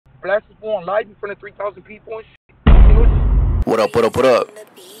blast this fool on live in front of 3,000 people and shit. What up, what up, what up?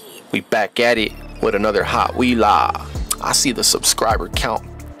 We back at it with another hot wheeler. I see the subscriber count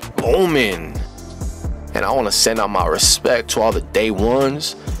booming. And I want to send out my respect to all the day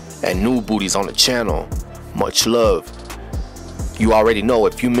ones and new booties on the channel. Much love. You already know,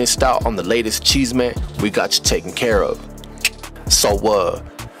 if you missed out on the latest cheeseman, we got you taken care of. So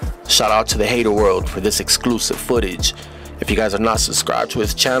shout out to the hater world for this exclusive footage. If you guys are not subscribed to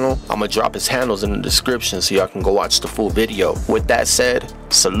his channel, I'm gonna drop his handles in the description so y'all can go watch the full video. With that said,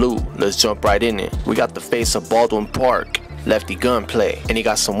 salute. Let's jump right in it. We got the face of Baldwin Park, Lefty Gunplay, and he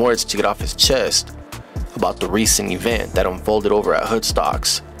got some words to get off his chest about the recent event that unfolded over at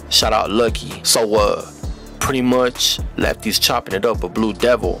Stocks. Shout out Lucky. So pretty much Lefty's chopping it up with Blue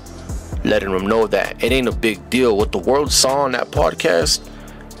Devil, letting him know that it ain't a big deal. What the world saw on that podcast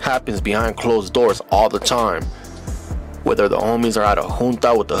happens behind closed doors all the time. Whether the homies are at a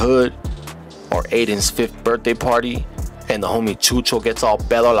junta with the hood, or Aiden's 5th birthday party, and the homie Chucho gets all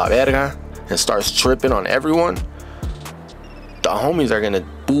pedo la verga and starts tripping on everyone, the homies are gonna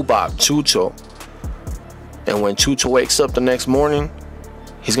boo-bop Chucho. And when Chucho wakes up the next morning,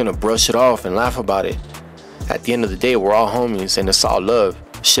 he's gonna brush it off and laugh about it. At the end of the day, we're all homies and it's all love.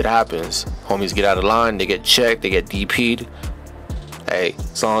 Shit happens. Homies get out of line, they get checked, they get DP'd. Hey,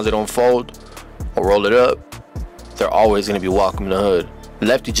 as long as they don't fold or roll it up, they're always gonna be welcome in the hood.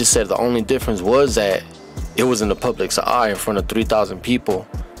 Lefty just said the only difference was that it was in the public's eye in front of 3,000 people.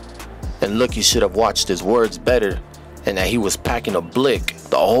 And Lucky should have watched his words better, and that he was packing a blick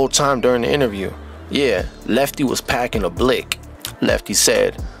the whole time during the interview. Yeah, Lefty was packing a blick. Lefty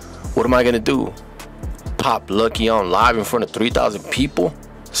said, what am I gonna do? Pop Lucky on live in front of 3,000 people?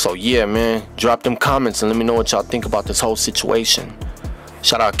 So yeah, man, drop them comments and let me know what y'all think about this whole situation.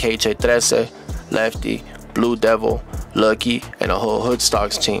 Shout out KJ13, Lefty, Blue Devil, Lucky, and the whole Hood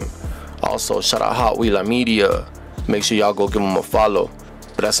Stocks team. Also, shout out Hot Wheeler Media. Make sure y'all go give them a follow.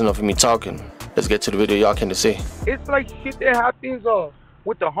 But that's enough of me talking. Let's get to the video y'all came to see. It's like shit that happens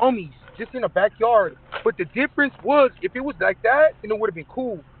with the homies just in the backyard. But the difference was, if it was like that, then it would have been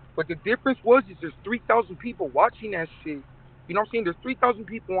cool. But the difference was is there's 3,000 people watching that shit. You know what I'm saying? There's 3,000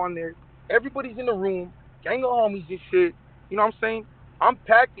 people on there. Everybody's in the room. Gang of homies and shit. You know what I'm saying? I'm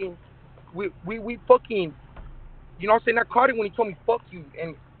packing. We fucking, you know what I'm saying? I caught it when he told me fuck you,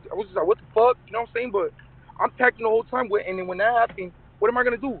 and I was just like, what the fuck? You know what I'm saying? But I'm packing the whole time, and then when that happened, what am I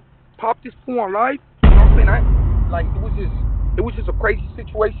gonna do? Pop this fool on live? You know what I'm saying? It was just a crazy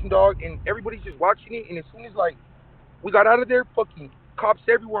situation, dog, and everybody's just watching it. And as soon as like we got out of there, fucking cops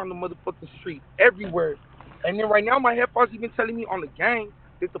everywhere on the motherfucking street, everywhere. And then right now my headphones even telling me on the gang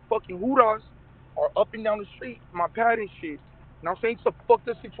that the fucking Hudas are up and down the street, my pad and shit. You know what I'm saying? It's a fucked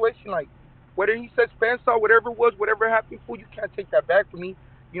up situation. Like, whether he says Spencer, whatever it was, whatever happened, fool, you can't take that back from me.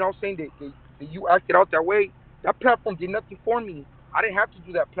 You know what I'm saying? That you acted out that way. That platform did nothing for me. I didn't have to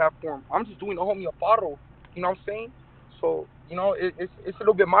do that platform. I'm just doing the homie a bottle. You know what I'm saying? So, you know, it's a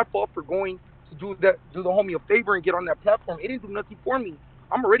little bit my fault for going to do the homie a favor and get on that platform. It didn't do nothing for me.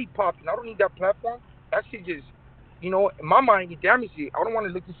 I'm already popping. I don't need that platform. That shit just, you know, in my mind, it damaged it. I don't want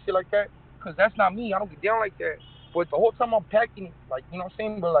to look at shit like that because that's not me. I don't get down like that. But the whole time I'm packing it, like, you know what I'm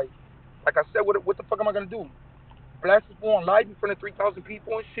saying? But like I said, what the fuck am I gonna do? Blast this fool on live in front of 3,000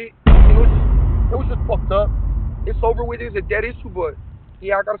 people and shit? It was just fucked up. It's over with. It's a dead issue, but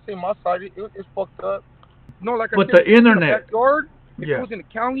yeah, I gotta say my side. It's fucked up. No, like I said, the internet. If it was in the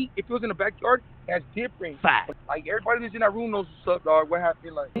county, if it was in the backyard, that's different. Fact. Like everybody that's in that room knows what's up, dog. What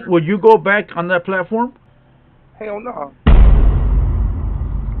happened? Like, would you go back on that platform? Hell no.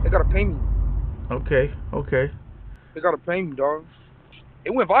 They gotta pay me. Okay. They gotta pay me, dog.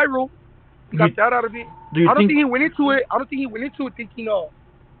 It went viral. He got that out of it. I don't think he went into it. Thinking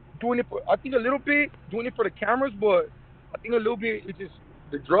doing it for. I think a little bit doing it for the cameras, but I think a little bit it's just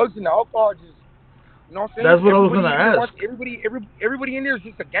the drugs and the alcohol. Just, you know what I'm saying? That's what I was gonna ask. Everybody in there is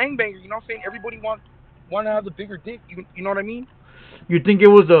just a gangbanger. You know what I'm saying? Everybody want to have the bigger dick. You know what I mean? You think it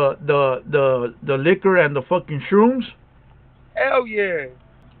was the liquor and the fucking shrooms? Hell yeah.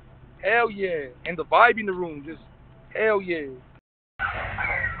 And the vibe in the room, just hell yeah.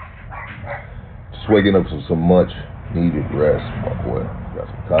 Just waking up from some much needed rest, my boy. Got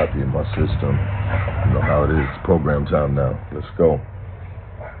some coffee in my system. You know how it is. It's program time now. Let's go.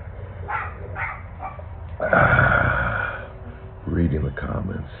 Reading the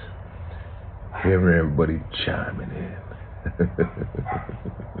comments. Hearing everybody chiming in.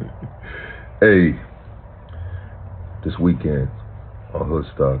 Hey, this weekend on Hood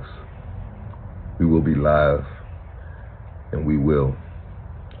Stocks, we will be live and we will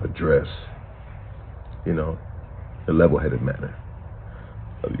address, you know, a level-headed manner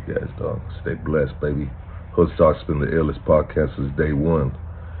Love you guys, dog. Stay blessed, baby. HoodStock's been the illest podcast since day one.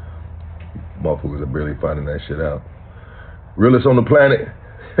 Motherfuckers are barely finding that shit out. Realest on the planet.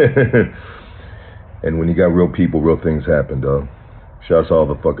 And when you got real people, real things happen, dog. Shouts to all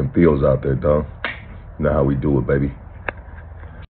the fucking Theos out there, dog. You know how we do it, baby.